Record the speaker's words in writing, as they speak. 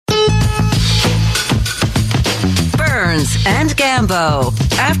and Gambo.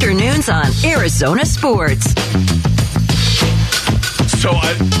 Afternoons on Arizona Sports. So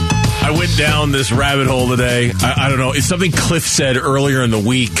I went down this rabbit hole today. I don't know. It's something Cliff said earlier in the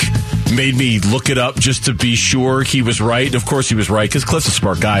week. Made me look it up just to be sure he was right. And of course he was right, because Cliff's a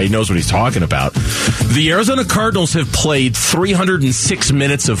smart guy. He knows what he's talking about. The Arizona Cardinals have played 306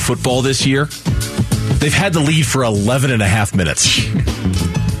 minutes of football this year. They've had the lead for 11 and a half minutes.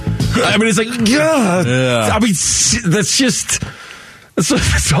 I mean, it's like, yeah. I mean, that's just...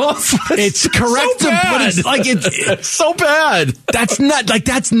 It's awful. It's correct, so but it's like it's so bad. That's not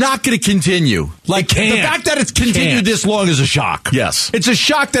going to continue. Like the fact that it's continued this long is a shock. Yes, it's a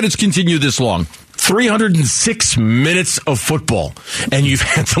shock that it's continued this long. 306 minutes of football, and you've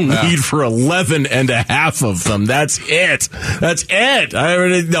had the lead for 11 and a half of them. That's it. That's it. I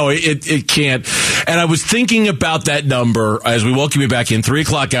mean, no, it can't. And I was thinking about that number as we welcome you back in 3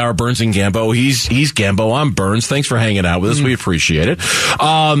 o'clock hour. Burns and Gambo. He's Gambo. I'm Burns. Thanks for hanging out with us. We appreciate it.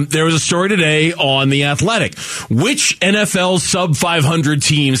 There was a story today on The Athletic. Which NFL sub 500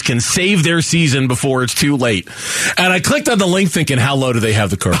 teams can save their season before it's too late? And I clicked on the link thinking, how low do they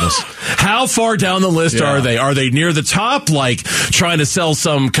have the Cardinals? How far down the list are they? Are they near the top, like trying to sell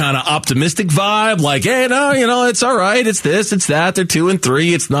some kind of optimistic vibe, like, hey, no, it's all right, it's this, it's that, they're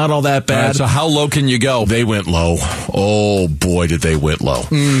 2-3, it's not all that bad. All right, so how low can you go? They went low. Oh boy, did they went low.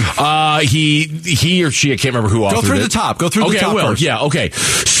 He or she, I can't remember who authored it. Go through the top. Go through the top first. Yeah, okay.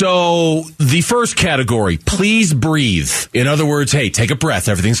 So the first category, please breathe. In other words, hey, take a breath.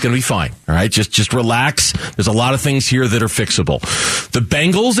 Everything's going to be fine. All right, just relax. There's a lot of things here that are fixable. The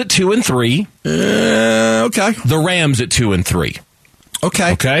Bengals at 2-3. Okay. The Rams at 2-3.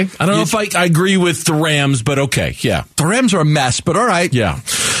 Okay. Okay. I don't know if I agree with the Rams, but okay. Yeah. The Rams are a mess, but all right. Yeah.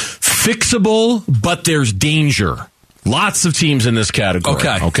 Fixable, but there's danger. Lots of teams in this category.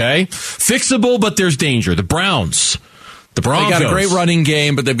 Okay. Fixable, but there's danger. The Browns. The Broncos. They got a great running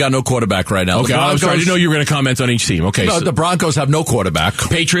game, but they've got no quarterback right now. Okay. I didn't know you were going to comment on each team. Okay. No, the Broncos have no quarterback.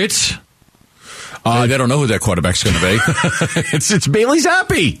 Patriots. They don't know who their quarterback's going to be. It's Bailey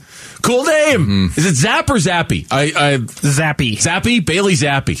Zappi. Cool name. Mm-hmm. Is it Zapp or Zappy? Zappy. Zappy? Bailey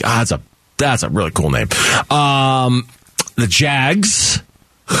Zappi. That's a really cool name. The Jags,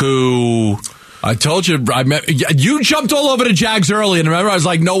 who... I told you, you jumped all over the Jags early, and remember, I was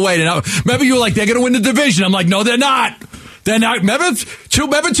like, no way. Remember, you were like, they're going to win the division. I'm like, no, they're not. They're not. Remember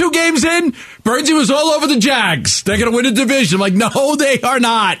 2 games in? Burnsy was all over the Jags. They're going to win the division. I'm like, no, they are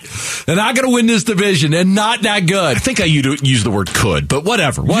not. They're not going to win this division. They're not that good. I think I used the word could, but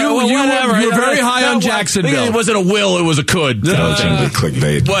whatever. You were very high on Jacksonville. It wasn't a will, it was a could.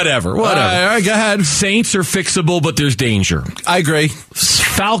 Clickbait. Whatever. All right, go ahead. Saints are fixable, but there's danger. I agree.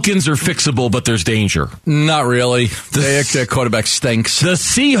 Falcons are fixable, but there's danger. Not really. Their quarterback stinks. The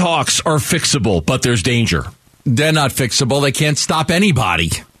Seahawks are fixable, but there's danger. They're not fixable. They can't stop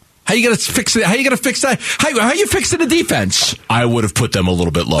anybody. How you going to fix it? How you going to fix that? How are you fixing the defense? I would have put them a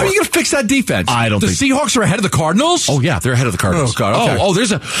little bit lower. How are you going to fix that defense? I don't think... The Seahawks are ahead of the Cardinals? Oh, yeah, they're ahead of the Cardinals. Oh, God, okay. Oh,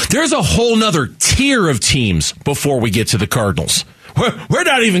 there's a whole nother tier of teams before we get to the Cardinals. We're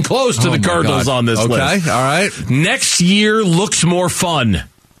not even close to the Cardinals on this list. Okay, all right. Next year looks more fun.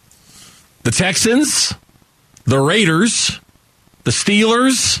 The Texans, the Raiders, the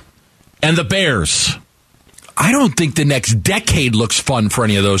Steelers, and the Bears. I don't think the next decade looks fun for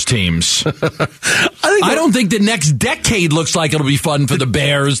any of those teams. I don't think the next decade looks like it'll be fun for the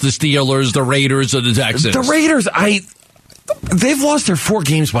Bears, the Steelers, the Raiders, or the Texans. The Raiders, they've lost their 4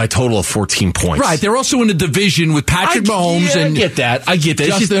 games by a total of 14 points. Right, they're also in a division with Patrick Mahomes and I get that.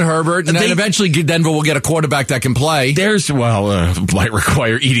 Justin Herbert, and then eventually Denver will get a quarterback that can play. Might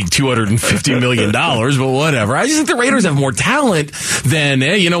require eating $250 million, but whatever. I just think the Raiders have more talent than,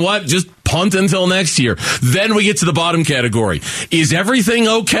 you know what, just punt until next year. Then we get to the bottom category. Is everything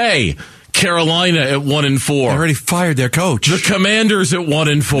okay? Carolina at 1-4. They already fired their coach. The Commanders at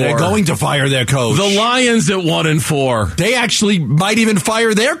 1-4. They're going to fire their coach. The Lions at 1-4. They actually might even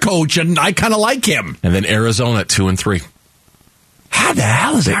fire their coach, and I kind of like him. And then Arizona at 2-3. How the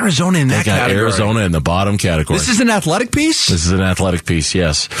hell is Arizona in that category? They got Arizona in the bottom category. This is an athletic piece? This is an athletic piece,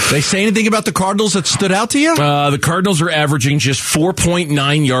 yes. They say anything about the Cardinals that stood out to you? The Cardinals are averaging just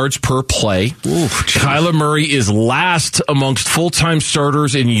 4.9 yards per play. Ooh, Kyler Murray is last amongst full-time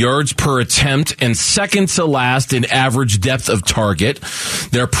starters in yards per attempt and second to last in average depth of target.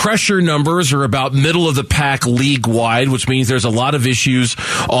 Their pressure numbers are about middle of the pack league-wide, which means there's a lot of issues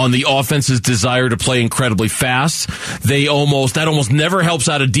on the offense's desire to play incredibly fast. That almost almost never helps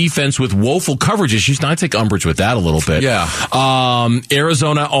out a defense with woeful coverage issues. Now, I take umbrage with that a little bit. Yeah.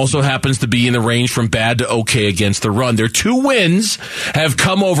 Arizona also happens to be in the range from bad to okay against the run. Their 2 wins have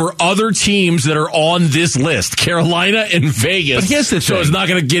come over other teams that are on this list, Carolina and Vegas. But here's the thing. So it's not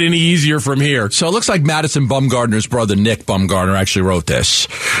going to get any easier from here. So it looks like Madison Bumgarner's brother, Nick Bumgarner, actually wrote this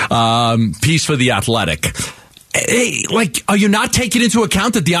piece for The Athletic. Hey, are you not taking into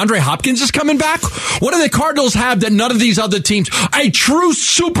account that DeAndre Hopkins is coming back? What do the Cardinals have that none of these other teams? A true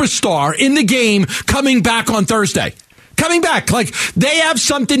superstar in the game coming back on Thursday. Coming back. They have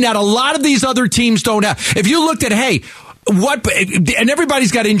something that a lot of these other teams don't have. If you looked at, and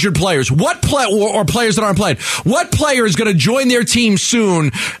everybody's got injured players. What or players that aren't playing? What player is going to join their team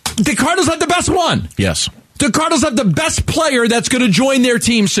soon? The Cardinals have the best one. Yes. The Cardinals have the best player that's going to join their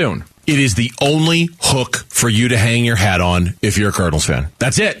team soon. It is the only hook for you to hang your hat on if you're a Cardinals fan.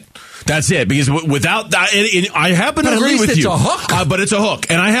 That's it. That's it. Because without that, I happen to agree with you. It's a hook. But it's a hook.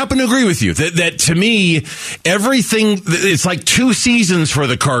 And I happen to agree with you that to me, everything, it's like 2 seasons for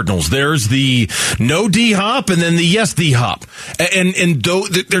the Cardinals. There's the no D-Hop and then the yes D-Hop. And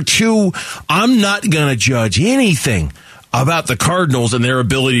they're 2, I'm not going to judge anything about the Cardinals and their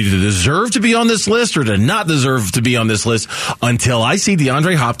ability to deserve to be on this list or to not deserve to be on this list until I see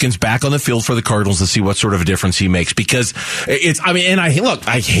DeAndre Hopkins back on the field for the Cardinals to see what sort of a difference he makes. Because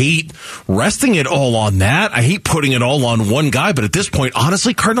I hate resting it all on that. I hate putting it all on one guy. But at this point,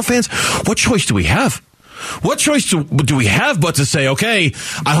 honestly, Cardinal fans, what choice do we have? What choice do we have but to say, okay,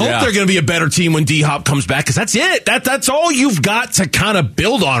 I hope they're going to be a better team when D-Hop comes back, because that's it. That's all you've got to kind of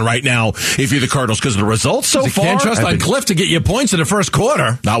build on right now if you're the Cardinals, because the results so far. You can't trust on Cliff to get you points in the first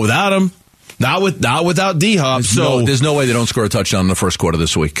quarter. Not without him. Not without D-Hop. There's no way they don't score a touchdown in the first quarter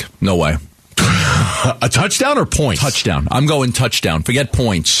this week. No way. A touchdown or points? Touchdown. I'm going touchdown. Forget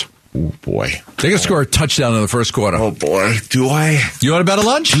points. Oh, boy. They're going to score a touchdown in the first quarter. Oh, boy. Do I? You want to bet a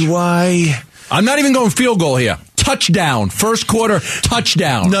lunch? Do I? I'm not even going field goal here. Touchdown. First quarter,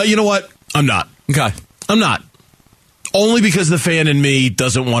 touchdown. No, you know what? I'm not. Okay. I'm not. Only because the fan in me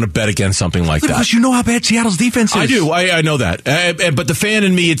doesn't want to bet against something like that. Because you know how bad Seattle's defense is. I do. I know that. But the fan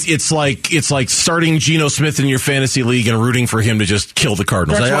in me, it's like starting Geno Smith in your fantasy league and rooting for him to just kill the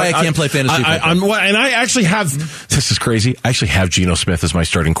Cardinals. That's why I can't play fantasy football. And I actually have, this is crazy, I actually have Geno Smith as my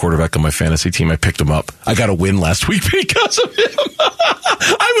starting quarterback on my fantasy team. I picked him up. I got a win last week because of him.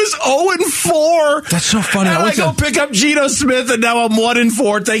 I was 0-4. That's so funny. And I go pick up Geno Smith, and now I'm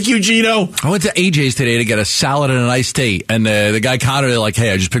 1-4. Thank you, Geno. I went to AJ's today to get a salad and an iced tea. And the guy countered it like,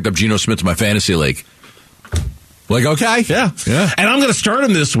 hey, I just picked up Geno Smith in my fantasy league. Like, okay. Yeah. And I'm going to start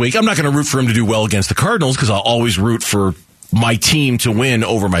him this week. I'm not going to root for him to do well against the Cardinals because I'll always root for my team to win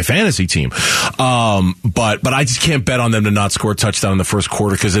over my fantasy team. But I just can't bet on them to not score a touchdown in the first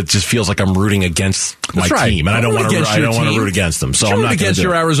quarter because it just feels like I'm rooting against my team. And I don't want to root against them. So I'm not against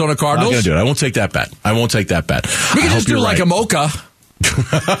your Arizona Cardinals. I'm not going to do it. I won't take that bet. We can just do like a mocha.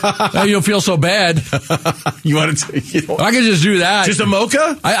 You'll feel so bad. You want to? I can just do that. Just a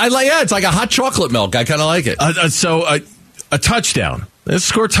mocha? I like. Yeah, it's like a hot chocolate milk. I kind of like it. So a touchdown. Let's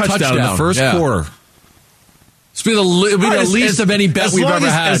score a touchdown in the first quarter. It's be the least of any bet we've ever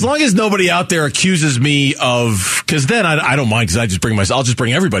had. As long as nobody out there accuses me of, because then I don't mind, because I'll just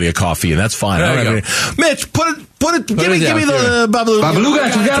bring everybody a coffee and that's fine. Mitch, put it. Give me the Babaluga.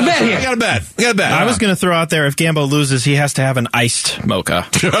 We got a bet here. I got a bet. I was going to throw out there, if Gambo loses, he has to have an iced mocha.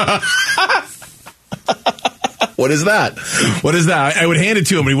 What is that? I would hand it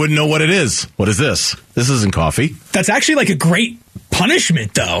to him, but he wouldn't know what it is. What is this? This isn't coffee. That's actually like a great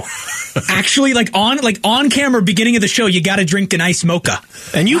punishment, though. Actually, like on camera, beginning of the show, you got to drink an iced mocha,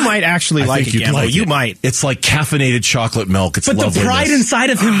 and you might actually like it, Gambo. You might. It's like caffeinated chocolate milk. It's but the pride inside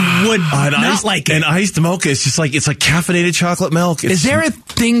of him would not like it. An iced mocha is just like it's like caffeinated chocolate milk. Is there a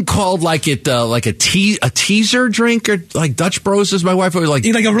thing called like a teaser drink or like Dutch Bros? Is my wife always like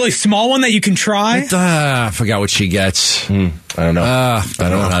a really small one that you can try? I forgot what she gets. I don't know. I don't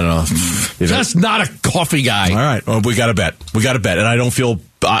know. Just not a coffee guy. All right. Well, we got to bet. And I don't feel.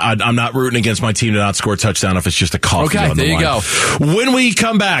 I'm not rooting against my team to not score a touchdown if it's just a coffee. Okay, on the there you line. go. When we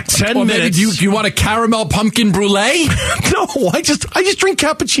come back, 10 minutes. Do you want a caramel pumpkin brulee? No, I just drink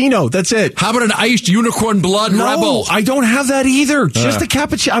cappuccino. That's it. How about an iced unicorn blood rebel? I don't have that either. Just a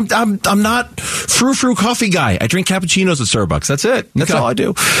cappuccino. I'm not frou coffee guy. I drink cappuccinos at Starbucks. That's it. That's all I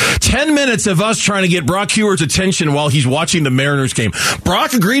do. 10 minutes of us trying to get Brock Huard's attention while he's watching the Mariners game.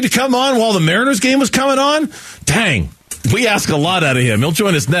 Brock agreed to come on while the Mariners game was coming on? Dang. We ask a lot out of him. He'll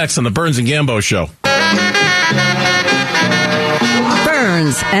join us next on the Burns and Gambo Show.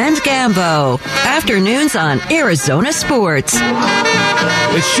 Burns and Gambo. Afternoons on Arizona Sports.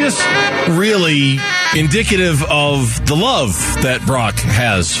 It's just really indicative of the love that Brock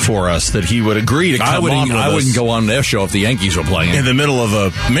has for us, that he would agree to come on with us. I wouldn't go on their show if the Yankees were playing. In the middle of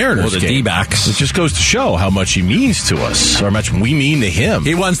a Mariners or the game. D-backs. It just goes to show how much he means to us, or how much we mean to him.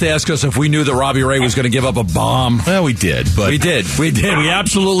 He wants to ask us if we knew that Robbie Ray was going to give up a bomb. Well, we did. But We did. We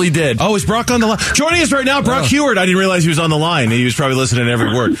absolutely did. Oh, is Brock on the line? Joining us right now, Brock Heward. I didn't realize he was on the line. He was probably listening to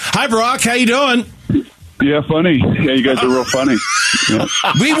every word. Hi, Brock. How you doing? Yeah, funny. Yeah, you guys are real funny. Yeah.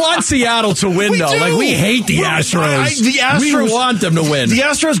 We want Seattle to win, though. do. Like, we hate the Astros. The Astros. We want them to win. The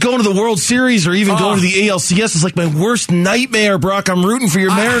Astros going to the World Series or even going to the ALCS is like my worst nightmare, Brock. I'm rooting for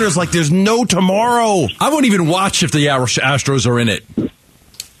your Mariners like there's no tomorrow. I won't even watch if the Astros are in it.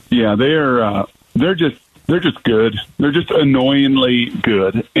 Yeah, they're just good. They're just annoyingly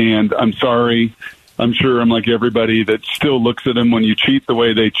good. And I'm sorry. I'm sure I'm like everybody that still looks at them when you cheat the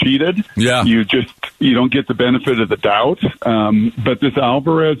way they cheated. Yeah. You don't get the benefit of the doubt. But this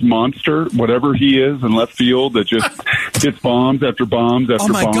Alvarez monster, whatever he is in left field, that just hits bombs after bombs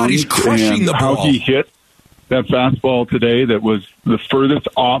after bombs. Oh, my God, he's crushing the ball. How he hit that fastball today that was the furthest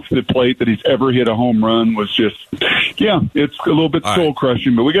off the plate that he's ever hit a home run was just, it's a little bit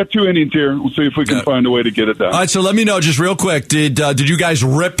soul-crushing. But we got 2 innings here. We'll see if we can find a way to get it done. All right, so let me know just real quick. Did you guys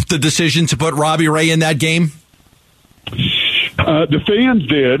rip the decision to put Robbie Ray in that game? The fans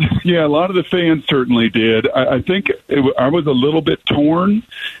did. Yeah, a lot of the fans certainly did. I think I was a little bit torn.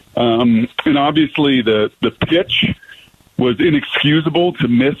 And obviously the pitch was inexcusable to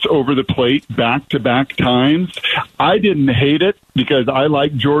miss over the plate back-to-back times. I didn't hate it because I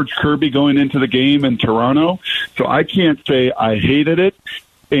like George Kirby going into the game in Toronto, so I can't say I hated it.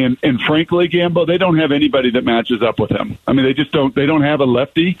 And frankly, Gambo, they don't have anybody that matches up with him. I mean, they just don't. They don't have a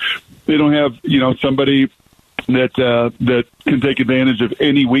lefty. They don't have somebody that can take advantage of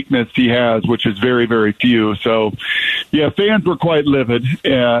any weakness he has, which is very, very few. So, yeah, fans were quite livid,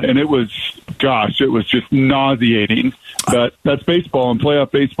 and it was just nauseating. But that's baseball, and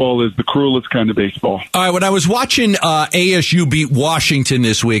playoff baseball is the cruelest kind of baseball. All right, when I was watching ASU beat Washington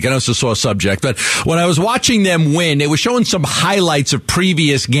this week, I know it's a sore subject, but when I was watching them win, it was showing some highlights of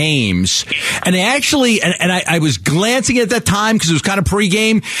previous games. And they actually, and I was glancing at that time because it was kind of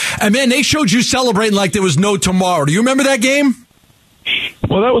pregame, and man, they showed you celebrating like there was no tomorrow. Do you remember that game?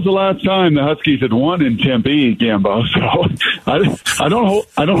 Well, that was the last time the Huskies had won in Tempe, Gambo. So I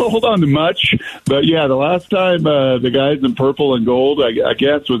don't hold on to much, but yeah, the last time the guys in purple and gold, I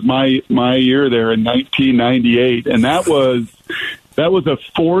guess, was my year there in 1998, and that was a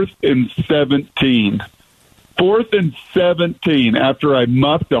 4th and 17. 4th and 17 after I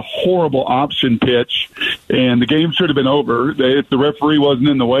muffed a horrible option pitch, and the game should have been over. If the referee wasn't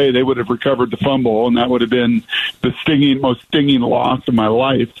in the way, they would have recovered the fumble, and that would have been the most stinging loss of my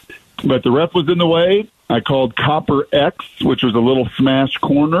life. But the ref was in the way. I called Copper X, which was a little smash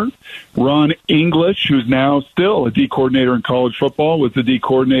corner. Ron English, who's now still a D coordinator in college football, was the D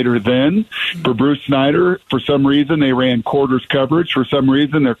coordinator then. For Bruce Snyder, for some reason, they ran quarters coverage. For some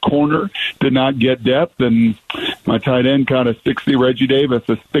reason, their corner did not get depth, and my tight end caught a 60 Reggie Davis,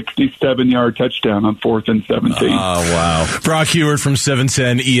 a 67-yard touchdown on 4th and 17. Oh, wow. Brock Heward from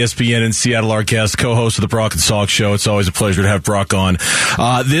 710 ESPN in Seattle, our guest, co-host of the Brock and Salk Show. It's always a pleasure to have Brock on.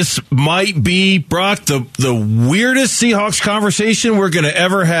 This might be, Brock, the weirdest Seahawks conversation we're going to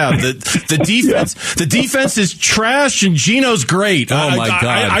ever have. The defense, the defense is trash, and Gino's great. Oh my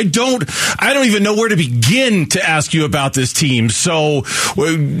God! I don't even know where to begin to ask you about this team. So,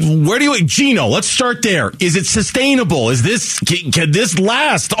 where do you, Gino? Let's start there. Is it sustainable? Can this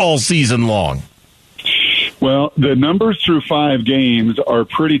last all season long? Well, the numbers through 5 games are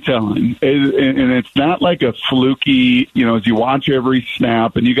pretty telling. And it's not like a fluky, as you watch every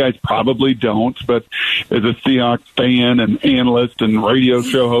snap, and you guys probably don't, but as a Seahawks fan and analyst and radio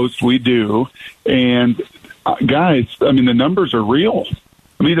show host, we do. And guys, I mean, the numbers are real.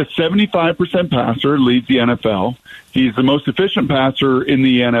 I mean, a 75% passer leads the NFL. He's the most efficient passer in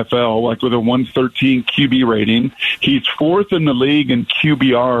the NFL, like with a 113 QB rating. He's 4th in the league in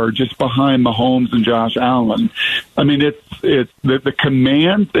QBR, just behind Mahomes and Josh Allen. I mean, it's the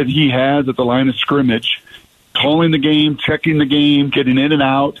command that he has at the line of scrimmage, calling the game, checking the game, getting in and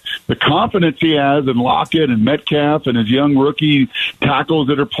out, the confidence he has in Lockett and Metcalf and his young rookie tackles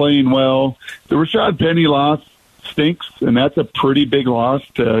that are playing well. The Rashad Penny loss stinks, and that's a pretty big loss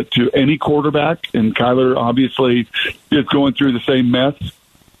to any quarterback. And Kyler obviously is going through the same mess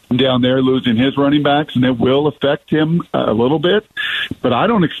down there, losing his running backs, and it will affect him a little bit. But I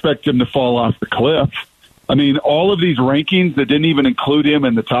don't expect him to fall off the cliff. I mean, all of these rankings that didn't even include him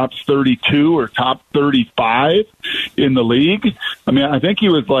in the top 32 or top 35 in the league. I mean, I think he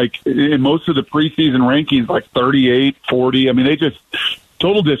was like in most of the preseason rankings, like 38, 40. I mean, they just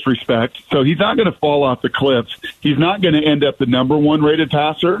total disrespect. So he's not going to fall off the cliff. He's not going to end up the number one rated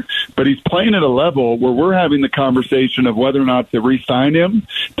passer, but he's playing at a level where we're having the conversation of whether or not to re-sign him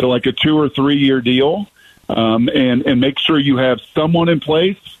to like a 2 or 3 year deal, and make sure you have someone in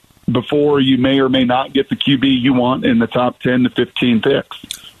place before you may or may not get the QB you want in the top 10 to 15 picks.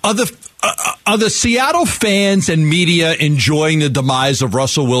 Are the Seattle fans and media enjoying the demise of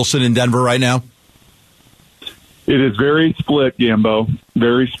Russell Wilson in Denver right now? It is very split, Gambo.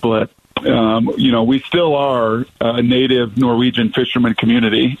 Very split. We still are a native Norwegian fisherman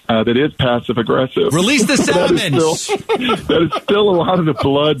community that is passive aggressive. Release the salmon. That is still a lot of the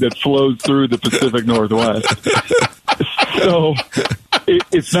blood that flows through the Pacific Northwest. So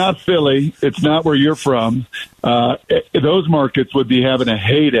it's not Philly. It's not where you're from. Those markets would be having a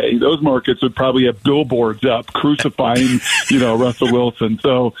heyday. Those markets would probably have billboards up crucifying, Russell Wilson.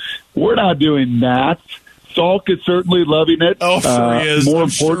 So we're not doing that. Salk is certainly loving it. Oh, sure he is. More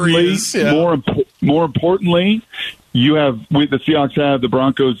importantly, more importantly, the Seahawks have the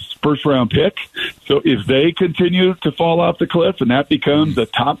Broncos' first round pick. So if they continue to fall off the cliff and that becomes a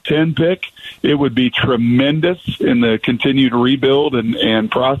top 10 pick, it would be tremendous in the continued rebuild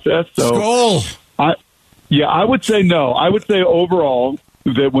and process. So I would say no. I would say overall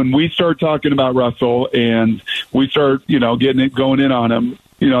that when we start talking about Russell and we start, getting it going in on him,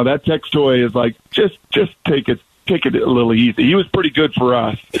 that text toy is like, just take it a little easy. He was pretty good for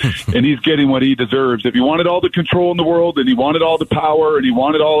us, and he's getting what he deserves. If he wanted all the control in the world and he wanted all the power and he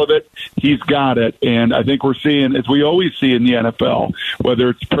wanted all of it, he's got it. And I think we're seeing, as we always see in the NFL, whether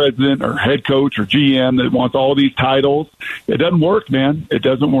it's president or head coach or GM that wants all these titles, it doesn't work, man. It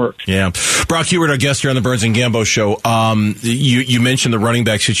doesn't work. Yeah. Brock Heward, our guest here on the Burns and Gambo show. You mentioned the running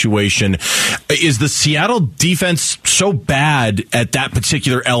back situation. Is the Seattle defense so bad at that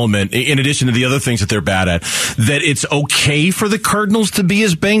particular element, in addition to the other things that they're bad at, that it's okay for the Cardinals to be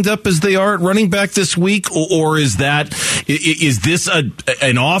as banged up as they are at running back this week? Or is this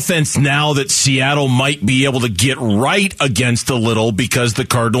an offense now that Seattle might be able to get right against a little because the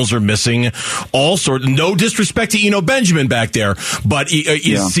Cardinals are missing all sorts? No disrespect to Eno Benjamin back there, but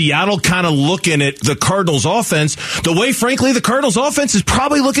is Seattle kind of looking at the Cardinals offense the way, frankly, the Cardinals offense is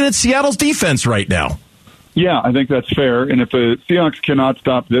probably looking at Seattle's defense right now? Yeah, I think that's fair. And if the Seahawks cannot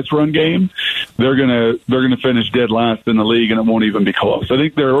stop this run game, they're gonna finish dead last in the league, and it won't even be close. I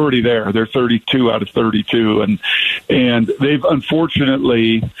think they're already there. They're 32 out of 32, and they've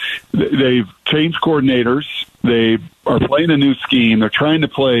unfortunately they've changed coordinators. They are playing a new scheme. They're trying to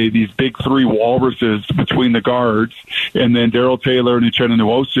play these big three walruses between the guards, and then Darrell Taylor and Uchenna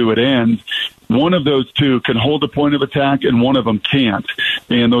Nwosu at end. One of those two can hold a point of attack, and one of them can't.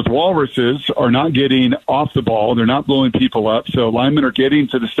 And those walruses are not getting off the ball. They're not blowing people up. So linemen are getting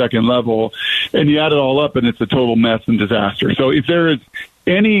to the second level, and you add it all up, and it's a total mess and disaster. So if there is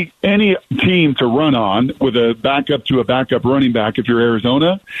any team to run on with a backup to a backup running back, if you're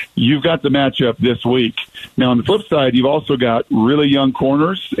Arizona, you've got the matchup this week. Now, on the flip side, you've also got really young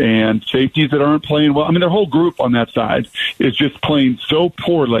corners and safeties that aren't playing well. I mean, their whole group on that side is just playing so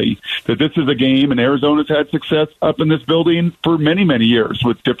poorly that this is a game, and Arizona's had success up in this building for many, many years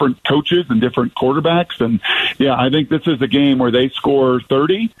with different coaches and different quarterbacks. And, yeah, I think this is a game where they score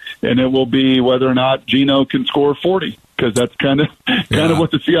 30, and it will be whether or not Geno can score 40. Because that's kind of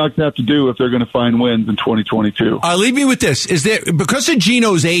what the Seahawks have to do if they're going to find wins in 2022. Leave me with this: is there, because of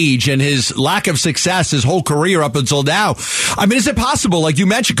Geno's age and his lack of success, his whole career up until now? I mean, is it possible, like you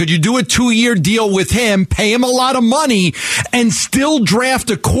mentioned, could you do a 2-year deal with him, pay him a lot of money, and still draft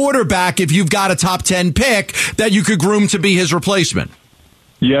a quarterback if you've got a top 10 pick that you could groom to be his replacement?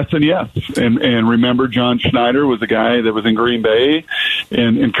 Yes and yes. And remember, John Schneider was a guy that was in Green Bay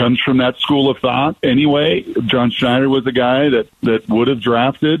and comes from that school of thought. Anyway, John Schneider was a guy that would have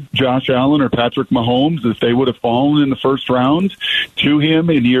drafted Josh Allen or Patrick Mahomes if they would have fallen in the first round to him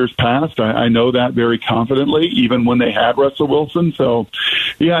in years past. I know that very confidently, even when they had Russell Wilson. So,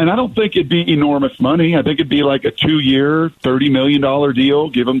 yeah, and I don't think it'd be enormous money. I think it'd be like a 2-year, $30 million deal,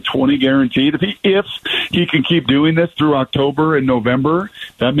 give him 20 guaranteed. If he can keep doing this through October and November,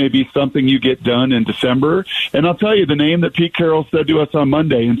 that may be something you get done in December. And I'll tell you the name that Pete Carroll said to us on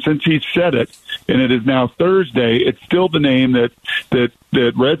Monday, and since he said it, and it is now Thursday, it's still the name that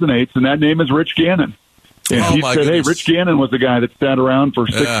resonates, and that name is Rich Gannon. And he said, hey, Rich Gannon was the guy that sat around for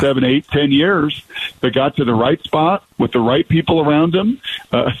 6, 7, 8, 10 years that got to the right spot with the right people around him,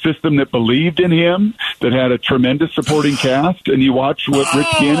 a system that believed in him, that had a tremendous supporting cast. And you watch what Rich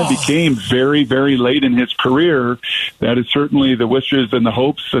Gannon became very, very late in his career. That is certainly the wishes and the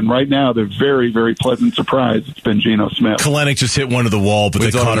hopes. And right now, the very, very pleasant surprise. It's been Geno Smith. Kalenic just hit one to the wall, but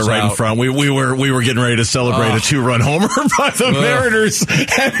they caught it right in front. We were getting ready to celebrate a 2-run homer by the Mariners,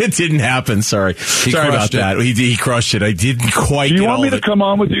 and it didn't happen. Sorry about that. He crushed it. I didn't quite. Do you want me to come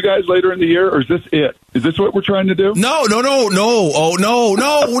on with you guys later in the year, or is this it? Is this what we're trying to do? No. Oh,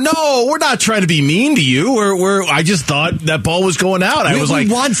 no. We're not trying to be mean to you. I just thought that ball was going out. We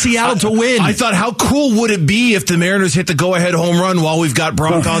want Seattle to win. I thought, how cool would it be if the Mariners hit the go-ahead home run while we've got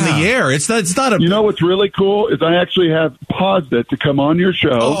Brock on the air? It's not a. You know what's really cool is I actually have paused it to come on your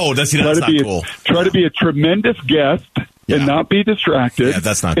show. Oh, that's not cool. Try to be a tremendous guest. And not be distracted. Yeah,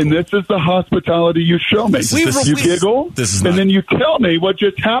 that's not cool. And this is the hospitality you show me. You giggle, and then you tell me what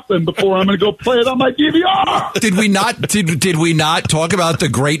just happened before I'm going to go play it on my DVR. Did we not talk about the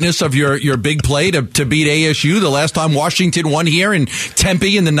greatness of your big play to beat ASU the last time Washington won here in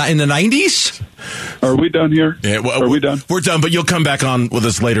Tempe in the 90s? Are we done here? Yeah, are we done? We're done, but you'll come back on with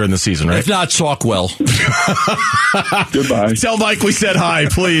us later in the season, right? If not, talk well. Goodbye. Tell Mike we said hi,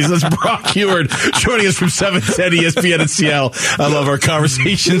 please. That's Brock Heward joining us from 710 ESPN in Seattle. I love our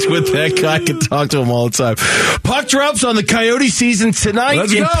conversations with that guy. I can talk to him all the time. Puck drops on the Coyote season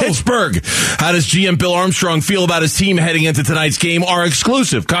tonight in Pittsburgh. How does GM Bill Armstrong feel about his team heading into tonight's game? Our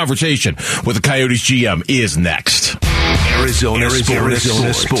exclusive conversation with the Coyotes GM is next. Arizona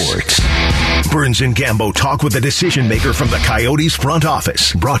Sports. Burns and Gambo talk with a decision maker from the Coyotes front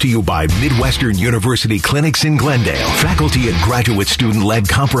office. Brought to you by Midwestern University Clinics in Glendale. Faculty and graduate student-led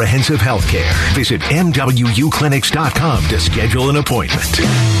comprehensive health care. Visit MWUclinics.com to schedule an appointment.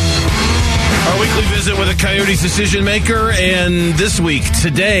 Our weekly visit with a Coyotes decision maker, and this week,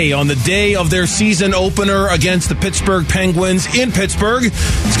 today, on the day of their season opener against the Pittsburgh Penguins in Pittsburgh,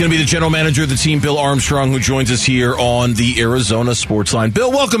 it's going to be the general manager of the team, Bill Armstrong, who joins us here on the Arizona Sports Line.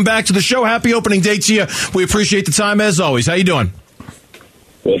 Bill, welcome back to the show. Happy opening day to you. We appreciate the time as always. How you doing?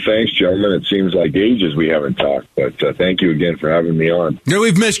 Well, thanks, gentlemen. It seems like ages we haven't talked, but thank you again for having me on. Yeah,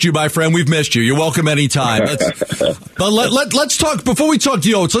 we've missed you, my friend. We've missed you. You're welcome anytime. But let's talk, before we talk to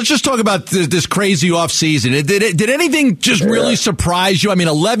you, let's just talk about this crazy offseason. Did anything just really surprise you? I mean,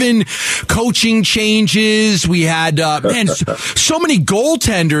 11 coaching changes. We had, so many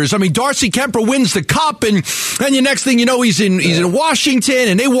goaltenders. I mean, Darcy Kemper wins the cup, and the next thing you know, he's in Washington,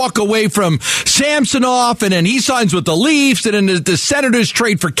 and they walk away from Samsonov, and then he signs with the Leafs, and then the Senators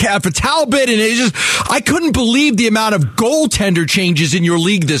trade for Talbot, and it's just, I couldn't believe the amount of goaltender changes in your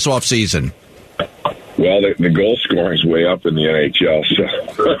league this offseason. Well, the goal scoring is way up in the NHL,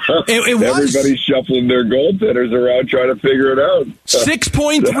 so everybody's shuffling their goaltenders around trying to figure it out.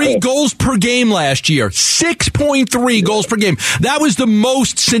 6.3 goals per game last year. 6.3 goals per game. That was the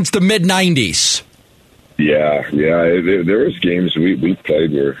most since the mid-90s. Yeah. There was games we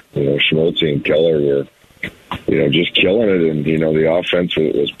played where Schmaltz and Keller were just killing it, and the offense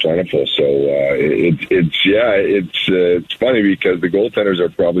was plentiful. So it's funny because the goaltenders are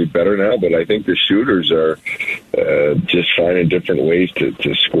probably better now, but I think the shooters are just finding different ways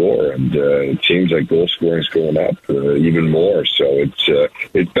to score, and it seems like goal scoring is going up even more. So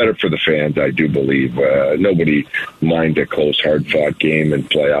it's better for the fans, I do believe. Nobody mind a close, hard fought game and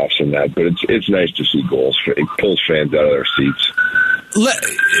playoffs and that, but it's nice to see goals. It pulls fans out of their seats.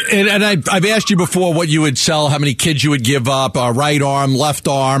 And I've asked you before what you would sell, how many kids you would give up, right arm, left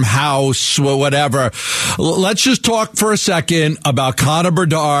arm, house, whatever. Let's just talk for a second about Connor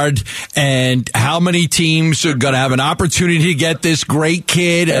Bedard and how many teams are going to have an opportunity to get this great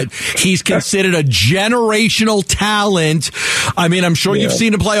kid. He's considered a generational talent. I mean, I'm sure you've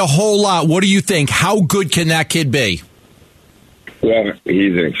seen him play a whole lot. What do you think? How good can that kid be? Well,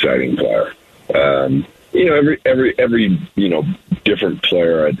 he's an exciting player. Every different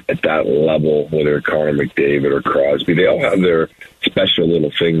player at that level, whether Connor McDavid or Crosby, they all have their special little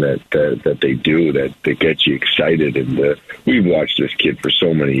thing that they do that gets you excited. And we've watched this kid for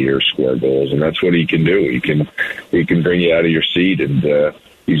so many years score goals, and that's what he can do. He can bring you out of your seat, and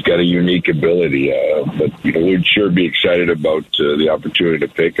he's got a unique ability. But we'd sure be excited about the opportunity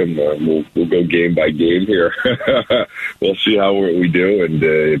to pick him. We'll go game by game here. We'll see how we do, and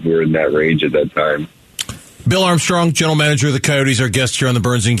if we're in that range at that time. Bill Armstrong, general manager of the Coyotes, our guest here on the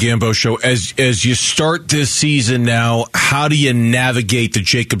Burns and Gambo show. As you start this season now, how do you navigate the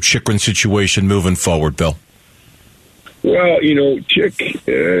Jacob Chychrun situation moving forward, Bill? Well, Chick,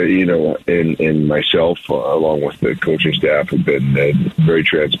 and myself, along with the coaching staff, have been very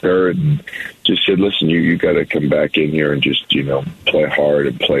transparent and just said, listen, you got to come back in here and just, play hard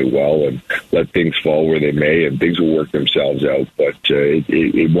and play well and let things fall where they may, and things will work themselves out. But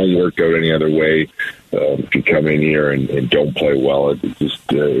it won't work out any other way. If you come in here and don't play well, it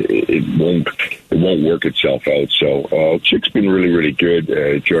won't work itself out. So Chick's been really, really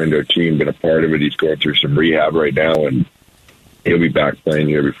good. Joined our team, been a part of it. He's going through some rehab right now, and he'll be back playing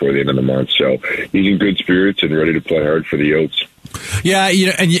here before the end of the month. So he's in good spirits and ready to play hard for the Oats. Yeah,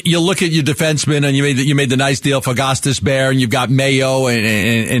 and you look at your defensemen, and you made the nice deal for Augustus Bear, and you've got Mayo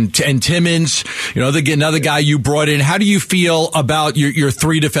and Timmins, another guy you brought in. How do you feel about your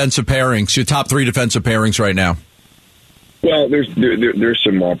three defensive pairings, your top three defensive pairings right now? Well, there's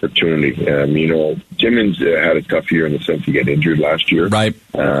some opportunity. Timmins had a tough year in the sense he got injured last year. Right.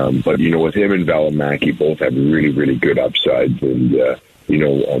 But, with him and Valimaki both have really, really good upsides. And,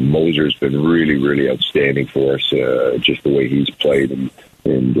 Moser's been really, really outstanding for us, just the way he's played.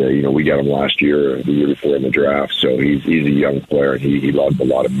 And we got him last year, the year before in the draft. So he's a young player, and he logged a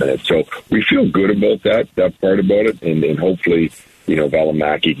lot of minutes. So we feel good about that part about it. And hopefully,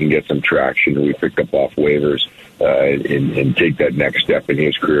 Valimaki can get some traction, who we picked up off waivers. And take that next step in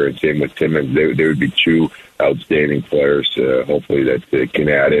his career. And same with Timmins. They would be two outstanding players, hopefully, that can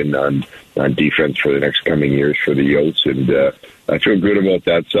add in on defense for the next coming years for the Yotes. And I feel good about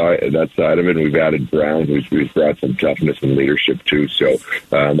that side of it. And we've added Brown, who's brought some toughness and leadership too. So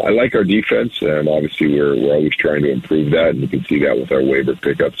I like our defense. Obviously, we're always trying to improve that, and you can see that with our waiver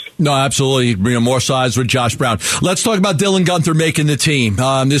pickups. No, absolutely. More size with Josh Brown. Let's talk about Dylan Guenther making the team.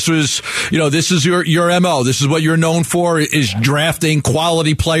 This is your MO. This is what you're known for, is drafting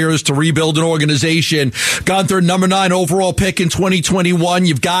quality players to rebuild an organization. Guenther, number 9 overall pick in 2021.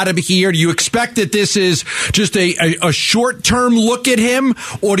 You've got him here. Do you expect that this is just a short-term look at him,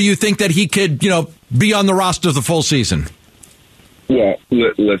 or do you think that he could, be on the roster the full season? Well,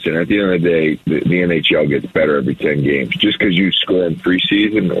 listen, at the end of the day, the NHL gets better every 10 games. Just because you score in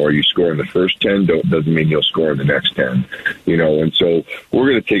preseason or you score in the first 10 doesn't mean you'll score in the next 10. And so we're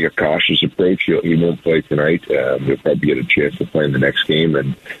going to take a cautious approach. He won't play tonight. He'll probably get a chance to play in the next game.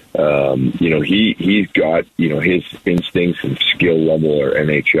 And, he's got, his instincts and skill level are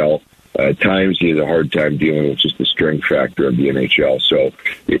NHL. At times, he has a hard time dealing with just the strength factor of the NHL. So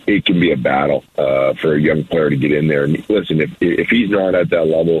it can be a battle for a young player to get in there. And listen, if he's not at that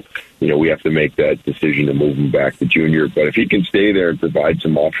level, we have to make that decision to move him back to junior. But if he can stay there and provide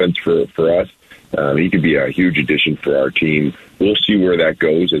some offense for us, he could be a huge addition for our team. We'll see where that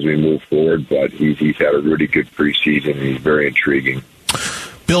goes as we move forward. But he's had a really good preseason, and he's very intriguing.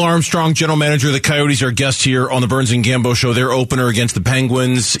 Bill Armstrong, general manager of the Coyotes, our guest here on the Burns and Gambo Show. Their opener against the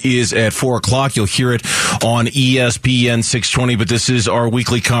Penguins is at 4 o'clock. You'll hear it on ESPN 620, but this is our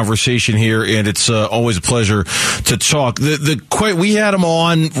weekly conversation here, and it's always a pleasure to talk. We had him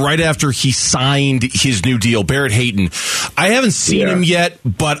on right after he signed his new deal, Barrett Hayton. I haven't seen him yet,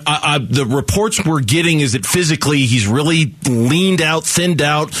 but the reports we're getting is that physically he's really leaned out, thinned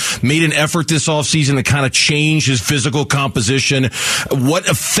out, made an effort this offseason to kind of change his physical composition. What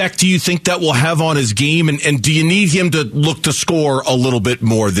effect do you think that will have on his game, and do you need him to look to score a little bit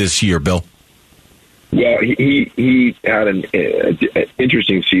more this year, Bill? Well, he had an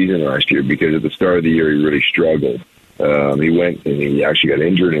interesting season last year because at the start of the year he really struggled. He went and he actually got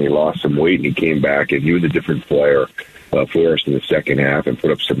injured and he lost some weight, and he came back and he was a different player for us in the second half and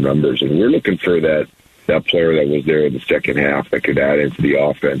put up some numbers. And we're looking for that player that was there in the second half that could add into the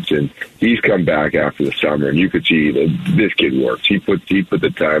offense. And he's come back after the summer, and you could see this kid works. He put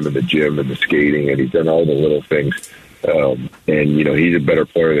the time in the gym and the skating, and he's done all the little things. And he's a better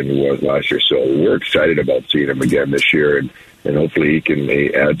player than he was last year. So we're excited about seeing him again this year, and hopefully he can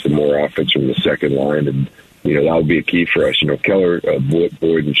add some more offense from the second line. And that'll be a key for us. Keller,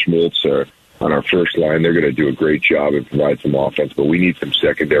 Boyd, and Schmaltz are on our first line. They're going to do a great job and provide some offense, but we need some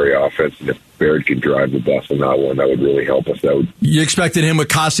secondary offense. And if Baird can drive the bus on that one, that would really help us out. You expected him with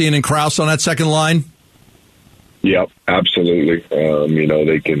Kassian and Krause on that second line? Yep, absolutely.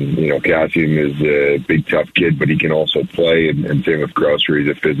 They can, Kassian is a big, tough kid, but he can also play, and same with Krause. He's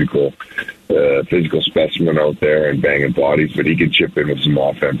a physical specimen out there and banging bodies, but he can chip in with some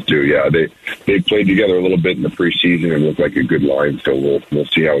offense too. Yeah, they played together a little bit in the preseason and looked like a good line, so we'll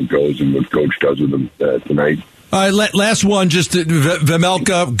see how it goes and what Coach does with them tonight. All right, last one, just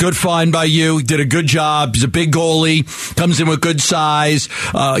Vemelka, good find by you. Did a good job. He's a big goalie, comes in with good size.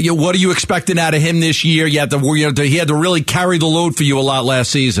 What are you expecting out of him this year? He had to really carry the load for you a lot last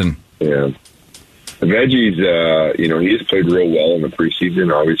season. Yeah. Veggie's, he has played real well in the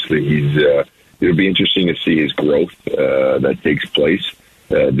preseason. Obviously, it'll be interesting to see his growth that takes place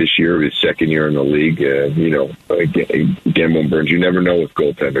this year, his second year in the league. Gambo and Burns, you never know with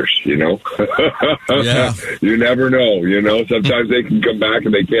goaltenders, Yeah. You never know, sometimes they can come back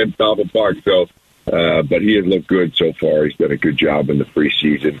and they can't stop a puck. So, but he has looked good so far. He's done a good job in the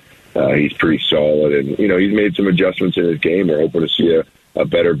preseason. He's pretty solid, and he's made some adjustments in his game. We're hoping to see a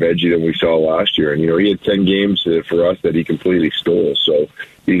better Veggie than we saw last year. And he had 10 games for us that he completely stole. So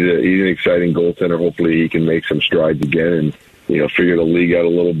he's an exciting goaltender. Hopefully he can make some strides again and figure the league out a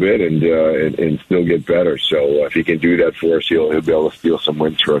little bit and still get better. So if he can do that for us, he'll be able to steal some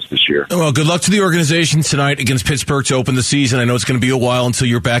wins for us this year. Well, good luck to the organization tonight against Pittsburgh to open the season. I know it's going to be a while until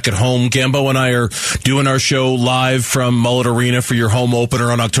you're back at home. Gambo and I are doing our show live from Mullet Arena for your home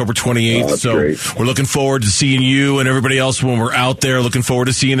opener on October 28th. So great. We're looking forward to seeing you and everybody else when we're out there. Looking forward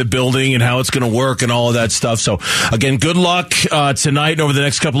to seeing the building and how it's going to work and all of that stuff. So, again, good luck tonight and over the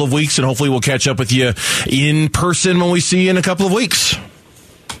next couple of weeks, and hopefully we'll catch up with you in person when we see you in a couple of weeks.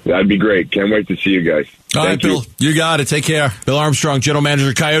 That'd be great. Can't wait to see you guys. All right, Bill. You got it. Take care. Bill Armstrong, General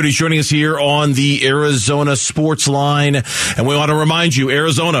Manager Coyotes, joining us here on the Arizona Sports Line. And we want to remind you,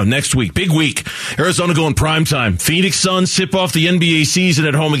 Arizona next week, big week. Arizona going primetime. Phoenix Suns tip off the NBA season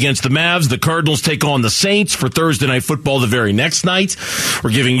at home against the Mavs. The Cardinals take on the Saints for Thursday Night Football the very next night.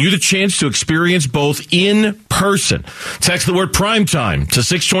 We're giving you the chance to experience both in person. Text the word primetime to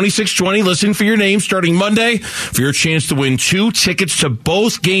 620-620. Listen for your name starting Monday for your chance to win 2 tickets to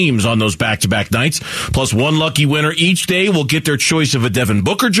both games on those back-to-back nights. Plus, one lucky winner each day will get their choice of a Devin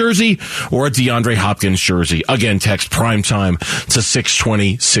Booker jersey or a DeAndre Hopkins jersey. Again, text primetime to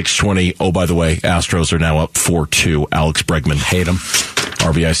 620-620. Oh, by the way, Astros are now up 4-2. Alex Bregman. Hate him.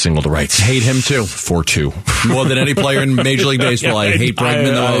 RBI single to right. Hate him, too. 4-2. More than any player in Major League Baseball. I hate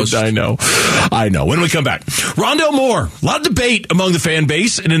Bregman the most. I know. When we come back, Rondell Moore. A lot of debate among the fan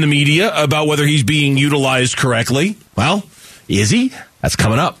base and in the media about whether he's being utilized correctly. Well, is he? That's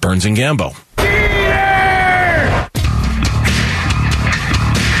coming up. Burns and Gambo.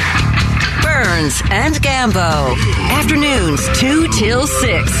 Burns and Gambo. Afternoons 2 till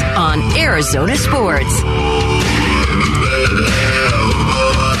 6 on Arizona Sports.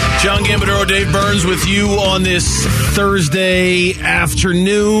 John Gambadoro, Dave Burns with you on this Thursday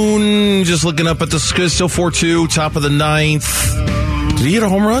afternoon. Just looking up at the still 4-2, top of the 9th. Did he hit a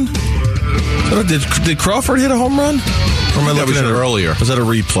home run? Did Crawford hit a home run? Or am I looking at it earlier? Was that a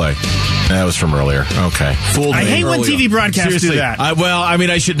replay? That was from earlier. Okay. Fooled me. I hate when TV broadcasts do that.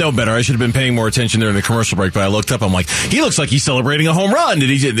 I should know better. I should have been paying more attention during the commercial break, but I looked up. I'm like, he looks like he's celebrating a home run. No,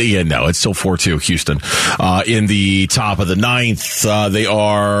 it's still 4-2 Houston. In the top of the 9th, they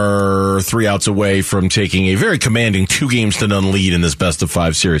are 3 outs away from taking a very commanding 2-0 lead in this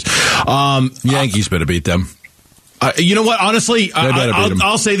best-of-5 series. Yankees better beat them. You know what? Honestly,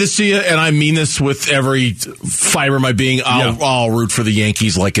 I'll say this to you, and I mean this with every fiber of my being. I'll root for the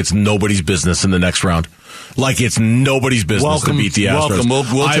Yankees like it's nobody's business in the next round. Like it's nobody's business to beat the Astros.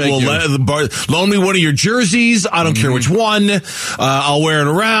 Welcome. We'll take you. Loan me one of your jerseys. I don't care which one. I'll wear it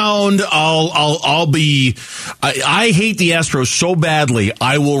around. I'll be. I hate the Astros so badly.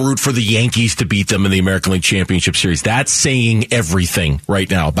 I will root for the Yankees to beat them in the American League Championship Series. That's saying everything right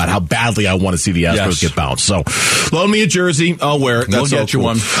now about how badly I want to see the Astros get bounced. So, loan me a jersey. I'll wear it. We'll get you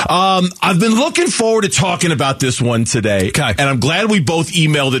one. I've been looking forward to talking about this one today, and I'm glad we both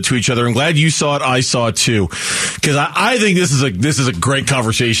emailed it to each other. I'm glad you saw it. I saw it too. Because I think this is a great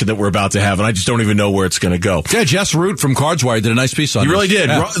conversation that we're about to have, and I just don't even know where it's going to go. Yeah, Jess Root from Cardswire did a nice piece on this. You really did.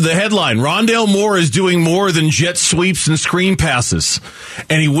 Yeah. The headline, Rondell Moore is doing more than jet sweeps and screen passes.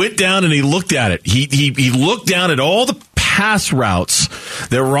 And he went down and he looked at it. He looked down at all the pass routes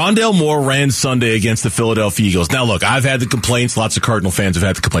that Rondell Moore ran Sunday against the Philadelphia Eagles. Now, look, I've had the complaints. Lots of Cardinal fans have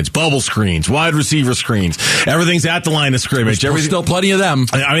had the complaints. Bubble screens, wide receiver screens. Everything's at the line of scrimmage. There's still plenty of them.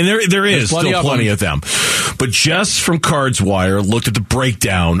 I mean, there is still plenty of them. But Jess from Cardswire looked at the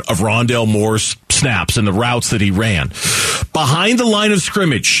breakdown of Rondell Moore's snaps and the routes that he ran. Behind the line of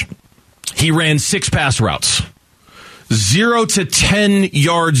scrimmage, he ran 6 pass routes. 0 to 10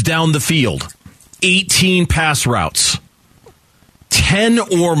 yards down the field, 18 pass routes. 10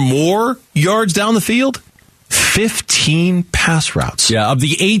 or more yards down the field, 15 pass routes. Yeah, of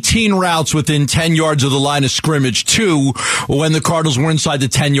the 18 routes within 10 yards of the line of scrimmage, 2 were when the Cardinals were inside the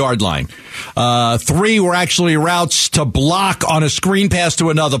 10-yard line. 3 were actually routes to block on a screen pass to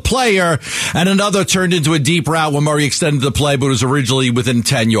another player, and another turned into a deep route when Murray extended the play, but was originally within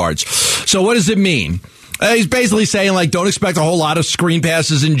 10 yards. So what does it mean? He's basically saying, like, don't expect a whole lot of screen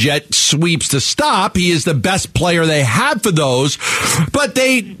passes and jet sweeps to stop. He is the best player they have for those, but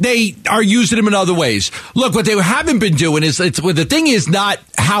they are using him in other ways. Look, what they haven't been doing is, the thing is not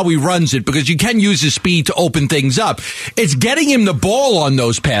how he runs it, because you can use his speed to open things up. It's getting him the ball on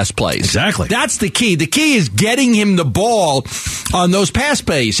those pass plays. Exactly. That's the key. The key is getting him the ball on those pass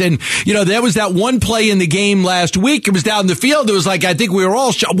plays. And, there was that one play in the game last week. It was down the field. It was like, I think we were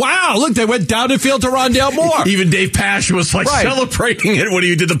all wow, look, they went down the field to Rondale Moore. Even Dave Pash was celebrating it when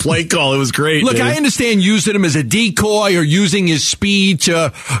he did the play call. It was great. Look, Dave. I understand using him as a decoy or using his speed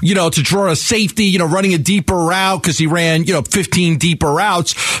to draw a safety, running a deeper route because he ran, 15 deeper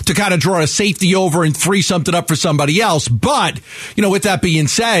routes to kind of draw a safety over and free something up for somebody else. But, with that being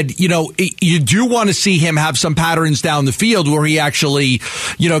said, you do want to see him have some patterns down the field where he actually,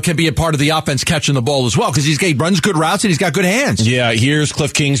 can be a part of the offense catching the ball as well, because he runs good routes and he's got good hands. Yeah, here's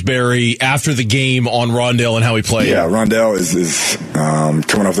Cliff Kingsbury after the game on Rondale and how he played. Yeah, Rondale is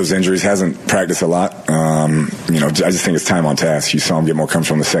coming off those injuries, hasn't practiced a lot. I just think it's time on task. You saw him get more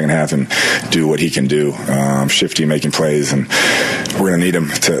comfortable in the second half and do what he can do, shifty, making plays, and we're going to need him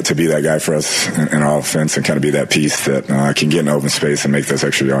to be that guy for us in our offense and kind of be that piece that can get in open space and make those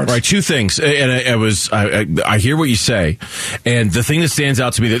extra yards. Right, two things, and I hear what you say, and the thing that stands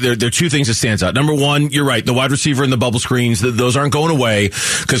out to me, there are two things that stands out. Number one, you're right, the wide receiver and the bubble screens, those aren't going away,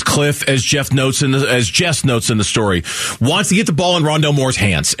 because Cliff, as Jess notes in the story, wants to get the ball in Rondale Moore's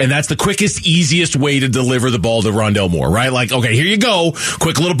hands, and that's the quickest, easiest way to deliver the ball to Rondale Moore, right? Like, okay, here you go,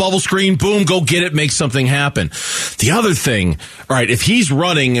 quick little bubble screen, boom, go get it, make something happen. The other thing, all right, if he's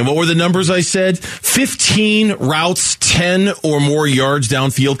running, and what were the numbers I said? 15 routes, 10 or more yards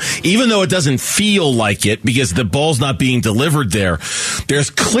downfield, even though it doesn't feel like it because the ball's not being delivered there, there's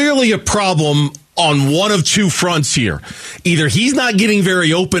clearly a problem on one of two fronts here. Either he's not getting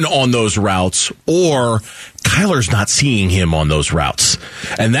very open on those routes, or Kyler's not seeing him on those routes.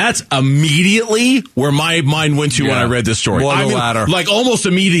 And that's immediately where my mind went to when I read this story. More the latter. Like, almost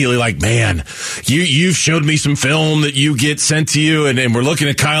immediately, like, man, you've showed me some film that you get sent to you, and we're looking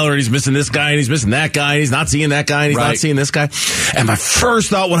at Kyler, and he's missing this guy, and he's missing that guy, and he's not seeing that guy, and he's not seeing this guy. And my first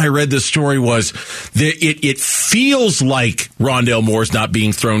thought when I read this story was that it feels like Rondale Moore's not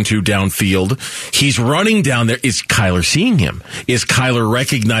being thrown to downfield. He's running down there. Is Kyler seeing him? Is Kyler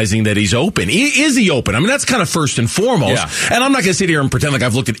recognizing that he's open? Is he open? I mean, that's kind of first and foremost. Yeah. And I'm not going to sit here and pretend like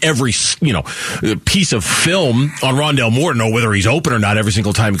I've looked at every, piece of film on Rondale Moore to know whether he's open or not every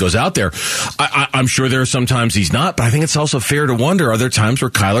single time he goes out there. I'm sure there are some times he's not, but I think it's also fair to wonder, are there times where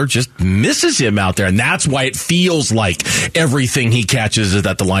Kyler just misses him out there? And that's why it feels like everything he catches is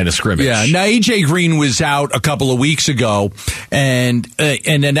at the line of scrimmage. Yeah. Now, AJ Green was out a couple of weeks ago, and then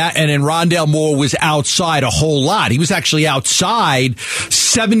Rondale Moore was outside a whole lot. He was actually outside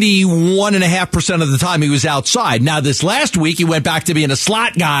 71.5% of the time. He was outside. Now, this last week, he went back to being a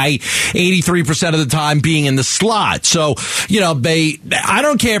slot guy, 83% of the time being in the slot. So, I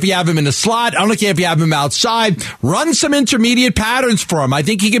don't care if you have him in the slot. I don't care if you have him outside. Run some intermediate patterns for him. I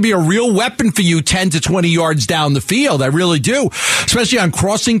think he could be a real weapon for you 10 to 20 yards down the field. I really do, especially on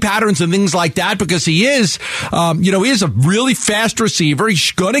crossing patterns and things like that, because he is, he is a really fast receiver.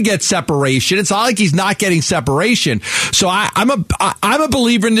 He's going to get separation. It's not like he's not getting separation. So I'm a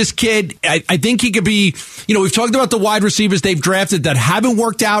believer in this kid. I think he could be, we've talked about the wide receivers they've drafted that haven't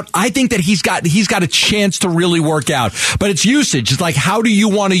worked out. I think that he's got a chance to really work out, but it's usage. It's like, how do you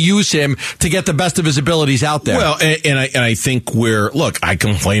want to use him to get the best of his abilities out there? Well, and I think I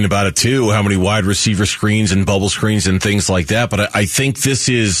complain about it too, how many wide receiver screens and bubble screens and things like that, but I think this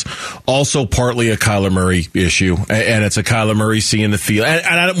is also partly a Kyler Murray issue, and it's a Kyler Murray seeing the field.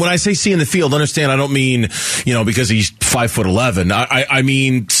 And when I say seeing the field, understand, I don't mean, because he's 5'11". I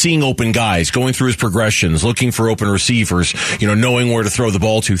mean seeing open guys, going through his progressions, looking for open receivers, knowing where to throw the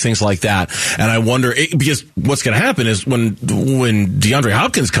ball to, things like that. And I wonder, because what's going to happen is when DeAndre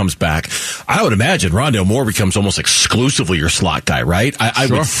Hopkins comes back, I would imagine Rondale Moore becomes almost exclusively your slot guy, right? I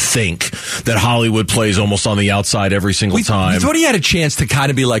would think that Hollywood plays almost on the outside every single time. I thought he had a chance to kind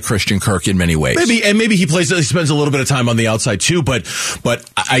of be like Christian Kirk in many ways. Maybe he spends a little bit of time on the outside too, but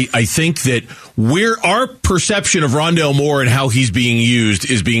I think that our perception of Rondale Moore and how he's being used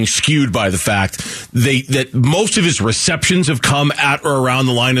is being skewed by the fact that most of his receptions have come at or around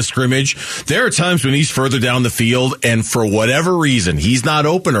the line of scrimmage. There are times when he's further down the field, and for whatever reason, he's not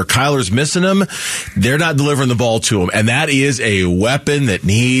open or Kyler's missing him. They're not delivering the ball to him, and that is a weapon that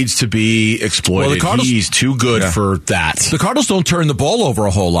needs to be exploited. Well, he's too good for that. The Cardinals don't turn the ball over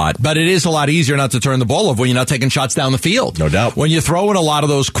a whole lot, but it is a lot easier not to turn the ball over when you're not taking shots down the field. No doubt. When you're throwing a lot of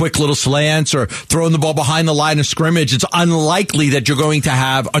those quick little slants or throwing the ball behind the line of scrimmage, it's unlikely that you're going going to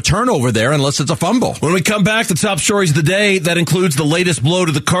have a turnover there unless it's a fumble. When we come back, the top stories of the day, that includes the latest blow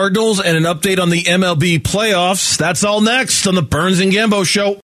to the Cardinals and an update on the MLB playoffs. That's all next on the Burns and Gambo Show.